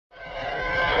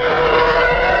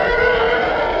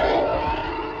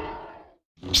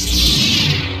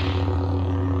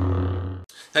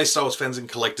Hey Star Wars fans and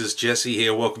collectors, Jesse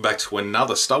here. Welcome back to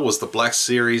another Star Wars The Black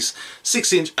Series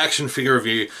 6-inch action figure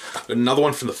review. Another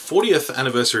one from the 40th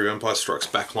anniversary of Empire Strikes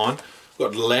Back line. We've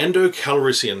got Lando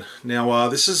Calrissian. Now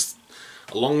this is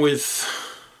along with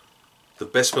the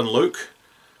Bespin Luke.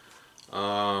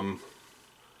 I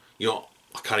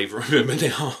can't even remember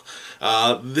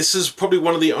now. This is probably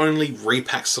one of the only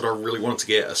repacks that I really wanted to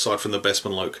get aside from the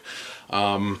Bespin Luke.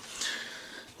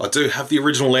 I do have the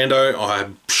original Lando.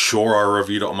 I'm sure I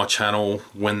reviewed it on my channel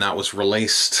when that was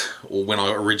released, or when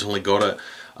I originally got it.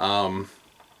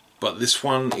 But this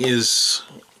one is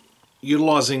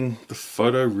utilizing the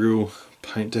photo real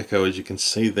paint deco, as you can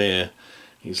see there.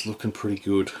 He's looking pretty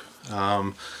good.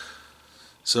 So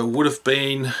it would have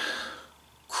been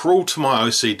cruel to my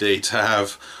OCD to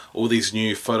have all these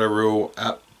new photo real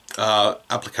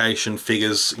application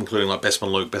figures, including like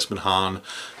Bespin Luke, Bespin Han,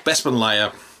 Bespin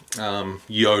Leia,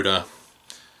 Yoda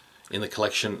in the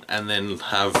collection, and then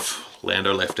have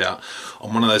Lando left out.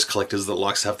 I'm one of those collectors that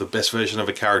likes to have the best version of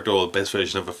a character or the best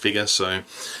version of a figure, so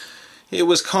it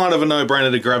was kind of a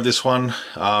no-brainer to grab this one.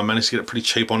 Managed to get it pretty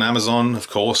cheap on Amazon, of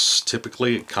course.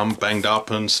 Typically it comes banged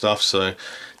up and stuff, so it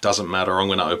doesn't matter. I'm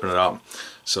going to open it up.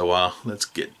 So let's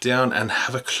get down and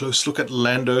have a close look at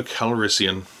Lando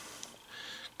Calrissian,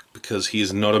 because he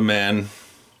is not a man.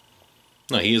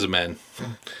 No, he is a man.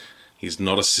 He's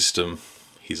not a system,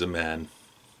 he's a man.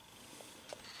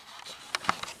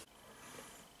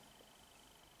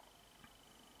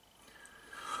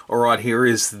 Alright, here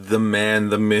is the man,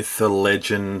 the myth, the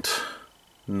legend,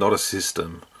 not a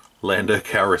system, Lando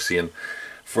Calrissian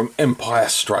from Empire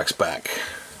Strikes Back.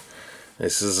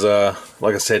 This is,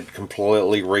 like I said,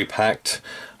 completely repacked,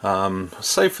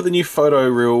 save for the new photo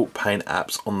real paint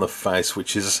apps on the face,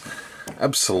 which is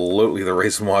absolutely the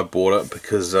reason why I bought it,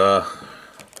 because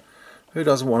who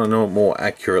doesn't want to know a more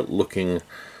accurate looking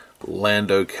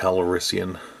Lando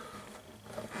Calrissian?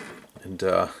 And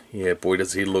yeah, boy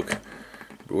does he look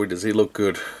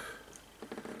good.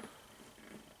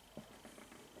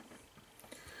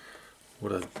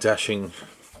 What a dashing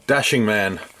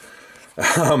man.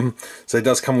 So he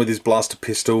does come with his blaster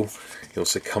pistol. He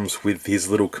also comes with his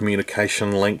little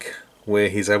communication link where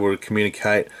he's able to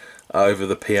communicate over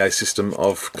the PA system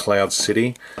of Cloud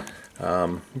City.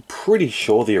 I'm pretty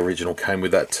sure the original came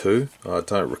with that too. I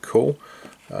don't recall.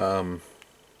 It's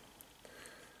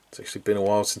actually been a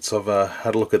while since I've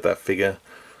had a look at that figure.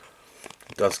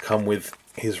 It does come with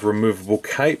his removable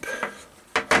cape,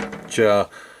 which you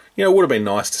know, would have been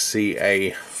nice to see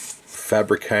a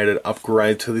fabricated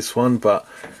upgrade to this one, but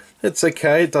it's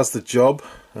okay. It does the job.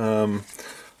 I'm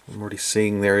already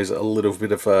seeing there is a little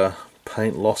bit of a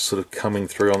paint loss sort of coming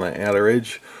through on the outer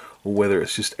edge, or whether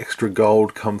it's just extra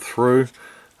gold come through.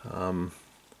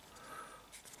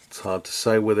 It's hard to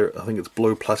say whether, I think it's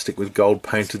blue plastic with gold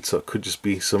painted, so it could just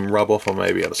be some rub off. I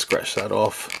may be able to scratch that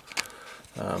off.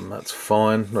 That's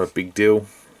fine, not a big deal.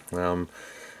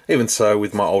 Even so,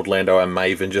 with my old Lando, I may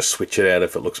even just switch it out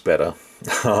if it looks better.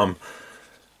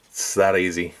 It's that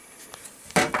easy.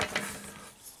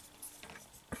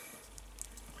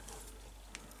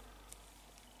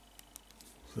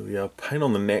 So the paint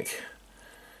on the neck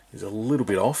is a little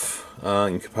bit off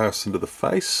in comparison to the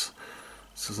face.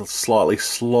 This is a slightly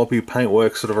sloppy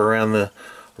paintwork sort of around the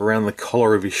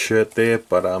collar of his shirt there,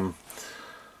 but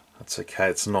that's okay.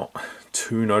 It's not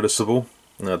too noticeable.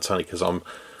 And that's only because I'm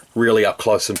really up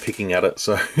close and picking at it,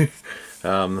 so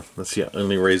that's the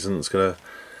only reason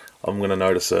I'm gonna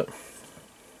notice it.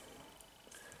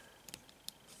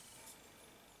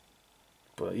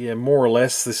 But yeah, more or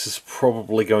less, this is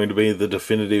probably going to be the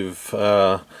definitive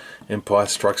Empire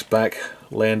Strikes Back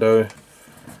Lando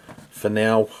for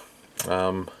now.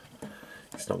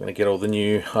 He's not going to get all the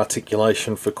new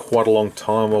articulation for quite a long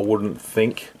time, I wouldn't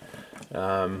think.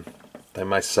 They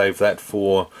may save that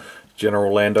for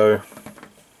General Lando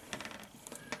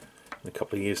in a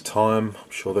couple of years' time.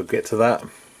 I'm sure they'll get to that.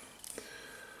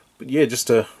 But yeah, just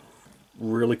a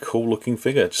really cool looking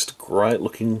figure. Just a great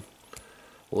looking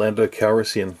Lando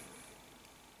Calrissian.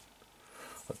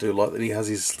 I do like that he has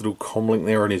his little comlink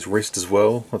there on his wrist as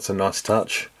well. That's a nice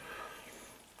touch.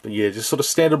 But yeah, just sort of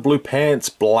standard blue pants,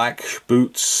 black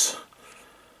boots.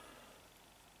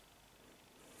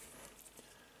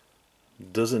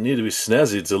 Doesn't need to be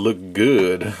snazzy to look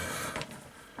good.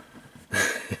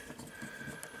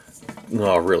 Oh,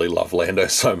 I really love Lando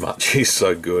so much. He's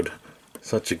so good.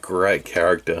 Such a great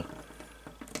character.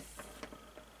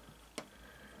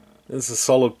 It's a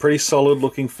solid, pretty solid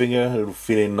looking figure. It'll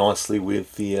fit in nicely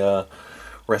with the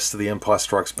rest of the Empire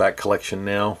Strikes Back collection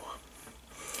now.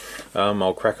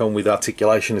 I'll crack on with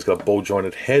articulation. He's got a ball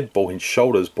jointed head, ball hinged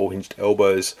shoulders, ball hinged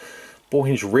elbows, ball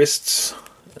hinged wrists,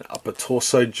 an upper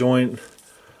torso joint,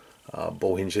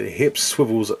 ball hinge at the hips,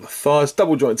 swivels at the thighs,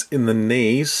 double joints in the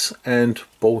knees, and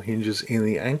ball hinges in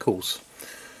the ankles.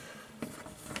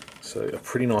 So a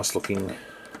pretty nice looking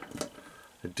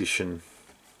addition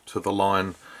to the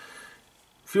line.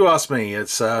 If you ask me,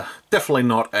 it's definitely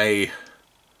not a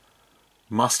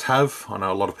must-have. I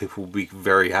know a lot of people will be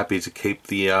very happy to keep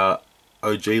the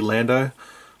OG Lando,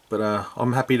 but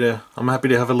I'm happy to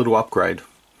have a little upgrade.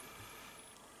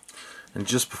 And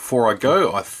just before I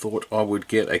go, I thought I would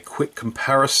get a quick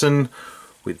comparison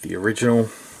with the original,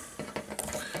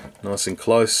 nice and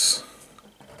close.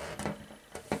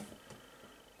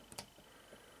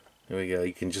 There we go.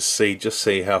 You can just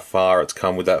see how far it's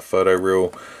come with that photo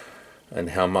reel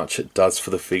and how much it does for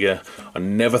the figure. I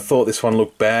never thought this one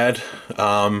looked bad.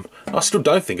 I still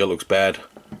don't think it looks bad,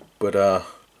 but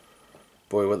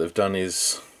boy, what they've done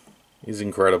is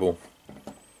incredible.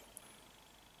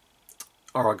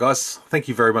 Alright guys, thank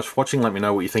you very much for watching. Let me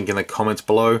know what you think in the comments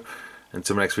below.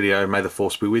 Until my next video, may the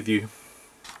force be with you.